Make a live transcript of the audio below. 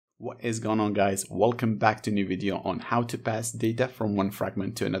What is going on, guys? Welcome back to a new video on how to pass data from one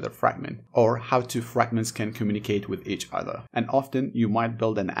fragment to another fragment, or how two fragments can communicate with each other. And often you might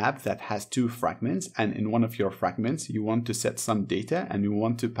build an app that has two fragments, and in one of your fragments you want to set some data and you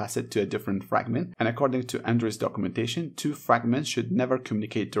want to pass it to a different fragment. And according to Andrew's documentation, two fragments should never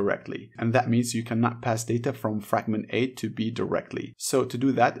communicate directly, and that means you cannot pass data from fragment A to B directly. So to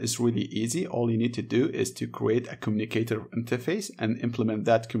do that is really easy. All you need to do is to create a communicator interface and implement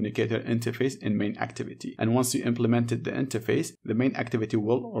that communicator interface in Mainactivity. And once you implemented the interface, the Mainactivity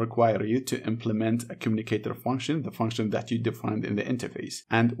will require you to implement a communicator function, the function that you defined in the interface.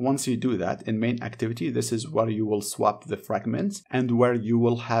 And once you do that in Mainactivity, this is where you will swap the fragments and where you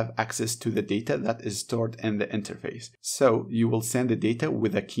will have access to the data that is stored in the interface. So you will send the data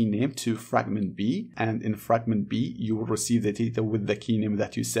with a key name to fragment B, and in fragment B you will receive the data with the key name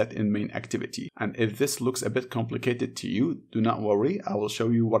that you set in Mainactivity. And if this looks a bit complicated to you, do not worry, I will show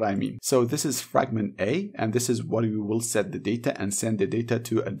you what I mean. So this is fragment A, and this is where we will set the data and send the data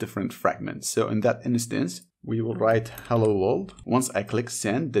to a different fragment. So in that instance, we will write hello world. Once I click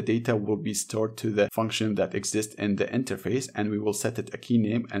send, the data will be stored to the function that exists in the interface, and we will set it a key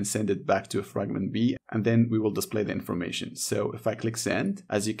name and send it back to fragment B, and then we will display the information. So if I click send,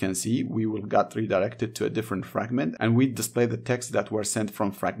 as you can see, we will get redirected to a different fragment, and we display the text that were sent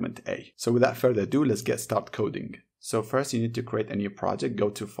from fragment A. So without further ado, let's get started coding. So first you need to create a new project.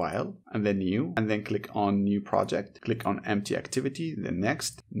 Go to file and then new, and then click on new project, click on empty activity, then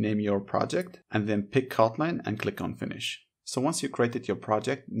next, name your project, and then pick Kotlin and click on finish. So once you created your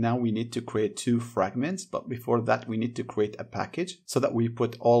project, now we need to create two fragments, but before that we need to create a package so that we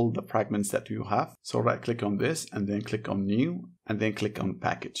put all the fragments that you have. So right click on this and then click on new and then click on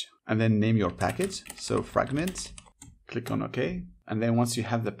package, and then name your package. So fragments, click on OK. And then once you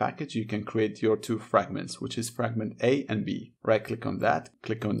have the package, you can create your two fragments, which is fragment A and B. Right click on that,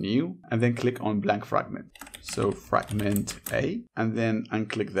 click on new, and then click on blank fragment. So fragment A, and then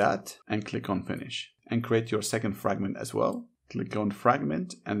unclick that and click on finish. And create your second fragment as well. Click on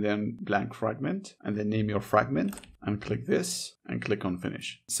fragment and then blank fragment, and then name your fragment and click this and click on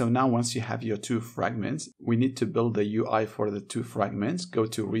finish. So now once you have your two fragments, we need to build the UI for the two fragments. Go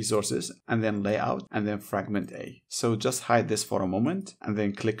to resources and then layout and then fragment A. So just hide this for a moment and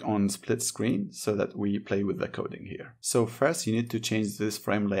then click on split screen so that we play with the coding here. So first you need to change this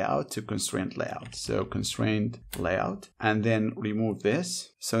frame layout to constraint layout. So constraint layout, and then remove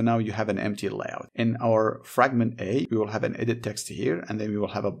this. So now you have an empty layout. In our fragment A, we will have an edit text here, and then we will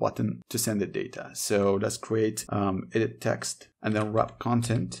have a button to send the data. So let's create edit text and then wrap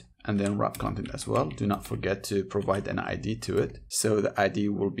content, and then wrap content as well. Do not forget to provide an ID to it. So the ID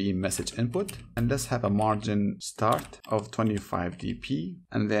will be message input, and let's have a margin start of 25 dp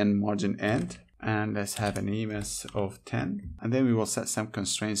and then margin end, and let's have an EMS of 10, and then we will set some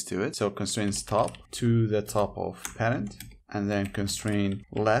constraints to it. So constraints top to the top of parent, and then constraint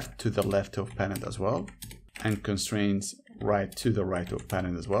left to the left of parent as well, and constraints right to the right of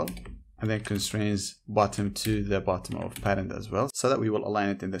parent as well, and then constraints bottom to the bottom of parent as well, so that we will align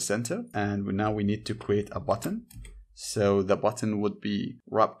it in the center. And now we need to create a button. So the button would be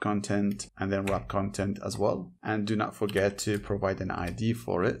wrap content and then wrap content as well. And do not forget to provide an ID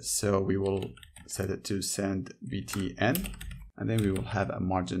for it. So we will set it to send btn, and then we will have a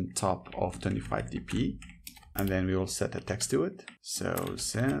margin top of 25 dp. And then we will set a text to it. So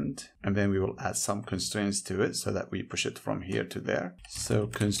send, and then we will add some constraints to it so that we push it from here to there. So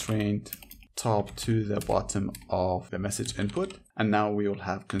constraint top to the bottom of the message input. And now we will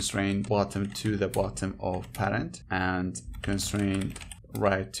have constraint bottom to the bottom of parent, and constraint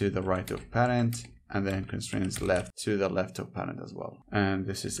right to the right of parent, and then constraints left to the left of parent as well. And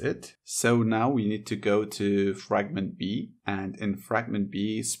this is it. So now we need to go to fragment B, and in fragment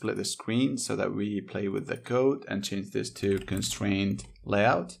B, split the screen so that we play with the code and change this to constraint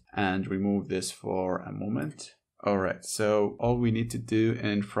layout, and remove this for a moment. Alright, so all we need to do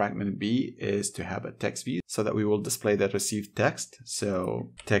in fragment B is to have a text view so that we will display the received text.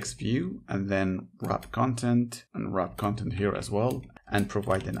 So text view, and then wrap content, and wrap content here as well, and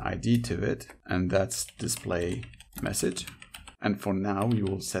provide an ID to it, and that's display message. And for now we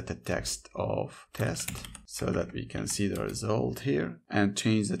will set a text of test so that we can see the result here, and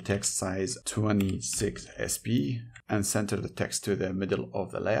change the text size 26 sp, and center the text to the middle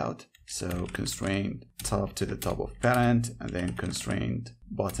of the layout. So constraint top to the top of parent, and then constraint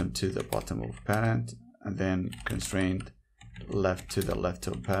bottom to the bottom of parent, and then constraint left to the left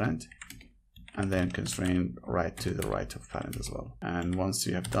of parent, and then constraint right to the right of parent as well. And once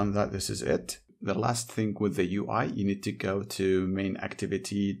you have done that, this is it. the last thing with the UI, you need to go to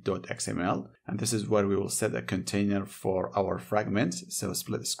mainactivity.xml, and this is where we will set a container for our fragments. So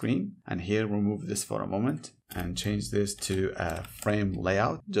split screen, and here remove this for a moment and change this to a frame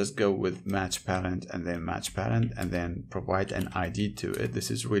layout. Just go with match parent and then match parent, and then provide an ID to it. This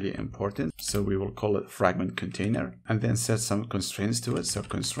is really important. So we will call it fragment container, and then set some constraints to it. So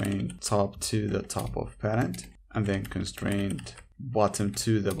constraint top to the top of parent, and then constraint bottom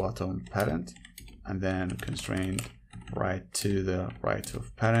to the bottom parent, and then constraint right to the right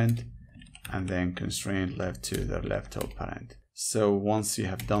of parent, and then constraint left to the left of parent. So once you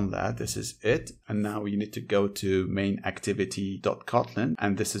have done that, this is it. And now you need to go to mainactivity.kotlin,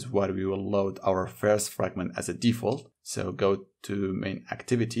 and this is where we will load our first fragment as a default. So go to main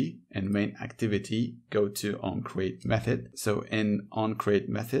activity, and main activity, go to onCreate method. So in onCreate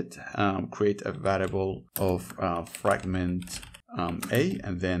method, create a variable of fragment A,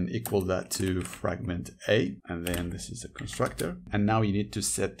 and then equal that to fragment A, and then this is a constructor. And now you need to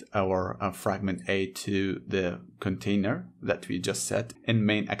set our fragment A to the container that we just set in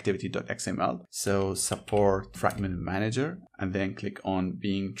mainactivity.xml. So support fragment manager, and then click on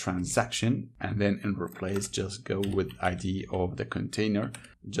being transaction, and then in replace just go with ID of the container,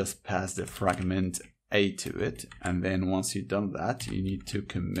 just pass the fragment A to it, and then once you've done that, you need to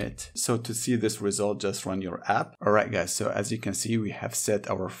commit. So to see this result, just run your app. Alright guys, so as you can see, we have set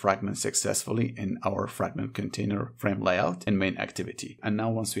our fragment successfully in our fragment container frame layout in main activity. And now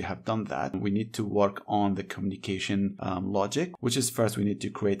once we have done that, we need to work on the communication logic, which is first we need to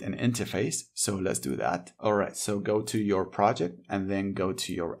create an interface. So let's do that. Alright, so go to your project, and then go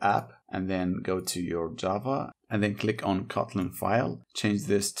to your app, and then go to your Java, and then click on Kotlin file, change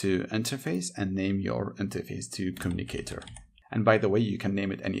this to interface, and name your interface to communicator. And by the way, you can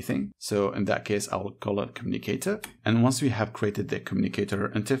name it anything. So in that case, I will call it communicator. And once we have created the communicator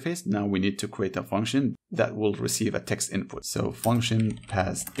interface, now we need to create a function that will receive a text input. So function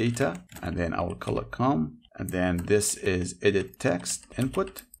pass data, and then I will call it com, and then this is edit text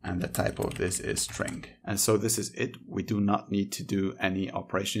input, and the type of this is string. And so this is it. We do not need to do any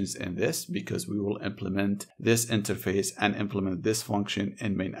operations in this, because we will implement this interface and implement this function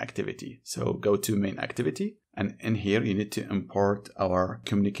in main activity. So go to main activity, and in here you need to import our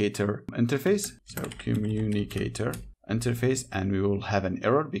communicator interface. So communicator interface, and we will have an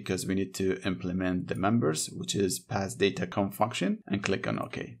error because we need to implement the members, which is pass data com function, and click on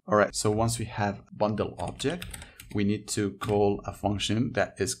OK. All right, so once we have bundle object, we need to call a function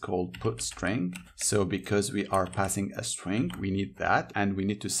that is called putString. So because we are passing a string, we need that, and we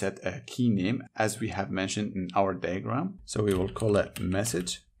need to set a key name as we have mentioned in our diagram. So we will call it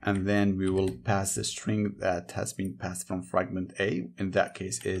message, and then we will pass the string that has been passed from fragment A. In that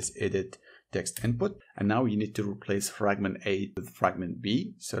case is edit text input. And now you need to replace fragment A with fragment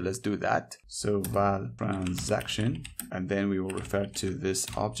B. So let's do that. So val transaction, and then we will refer to this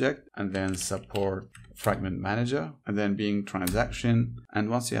object, and then support fragment manager, and then being transaction. And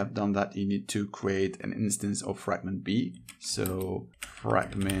once you have done that, you need to create an instance of fragment B. So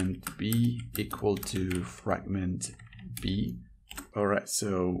fragment B equal to fragment B. All right,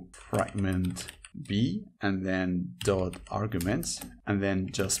 so fragment B, and then dot arguments, and then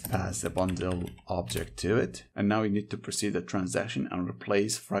just pass the bundle object to it. And now we need to proceed the transaction and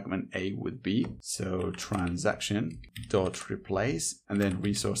replace fragment A with B. So transaction dot replace, and then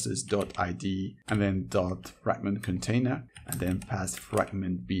resources dot ID, and then dot fragment container, and then pass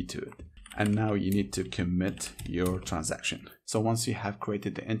fragment B to it. And now you need to commit your transaction. So once you have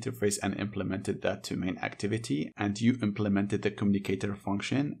created the interface and implemented that to main activity, and you implemented the communicator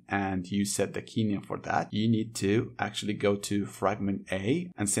function, and you set the key name for that, you need to actually go to fragment A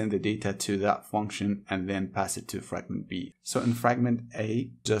and send the data to that function, and then pass it to fragment B. So in fragment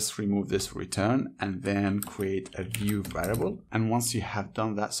A, just remove this return, and then create a view variable. And once you have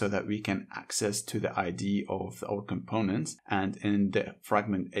done that, so that we can access to the ID of our components, and in the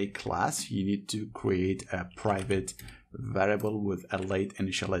fragment A class, you need to create a private variable with a late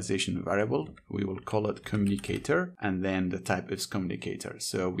initialization variable. We will call it communicator, and then the type is communicator.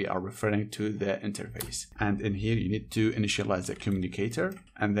 So we are referring to the interface. And in here, you need to initialize the communicator,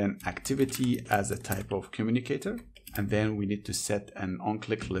 and then activity as a type of communicator. And then we need to set an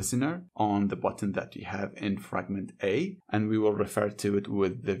onClick listener on the button that we have in fragment A, and we will refer to it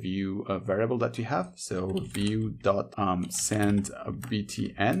with the view variable that we have. So view.send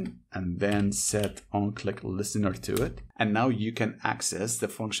btn, and then set onClick listener to it. And now you can access the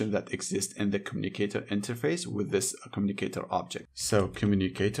function that exists in the communicator interface with this communicator object. So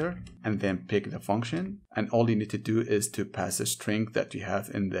communicator, and then pick the function. And all you need to do is to pass a string that you have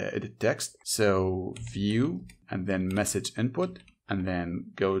in the edit text. So view, and then message input, and then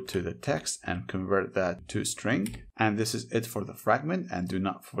go to the text and convert that to string. And this is it for the fragment. And do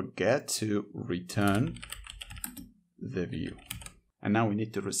not forget to return the view. And now we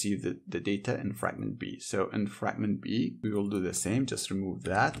need to receive the data in fragment B. So in fragment B, we will do the same, just remove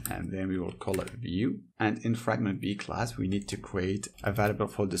that, and then we will call it view. And in fragment B class, we need to create a variable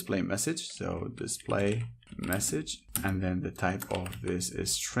for display message. So display message, and then the type of this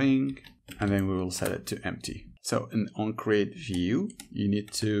is string, and then we will set it to empty. So on create view, you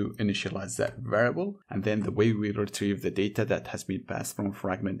need to initialize that variable. And then the way we retrieve the data that has been passed from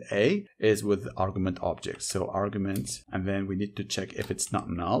fragment A is with the argument object. So argument, and then we need to check if it's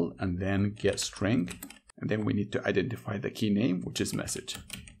not null, and then get string. And then we need to identify the key name, which is message.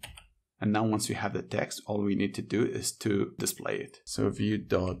 And now once we have the text, all we need to do is to display it. So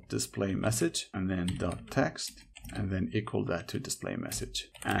view.display message, and then .text, and then equal that to display message,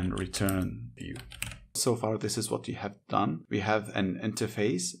 and return view. So far, this is what we have done. We have an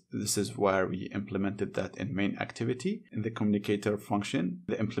interface. This is where we implemented that in Mainactivity. In the communicator function,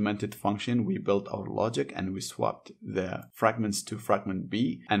 the implemented function, we built our logic and we swapped the fragments to fragment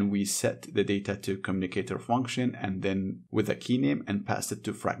B, and we set the data to communicator function and then with a key name and passed it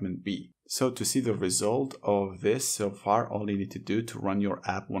to fragment B. So to see the result of this so far, all you need to do to run your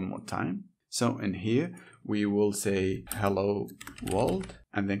app one more time. So in here, we will say hello world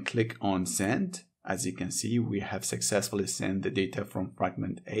and then click on send. As you can see, we have successfully sent the data from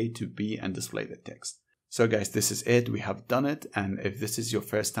fragment A to B and display the text. So guys, this is it. We have done it. And if this is your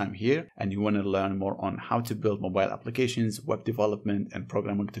first time here and you want to learn more on how to build mobile applications, web development, and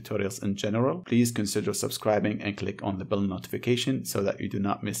programming tutorials in general, please consider subscribing and click on the bell notification so that you do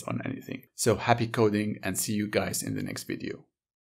not miss on anything. So happy coding and see you guys in the next video.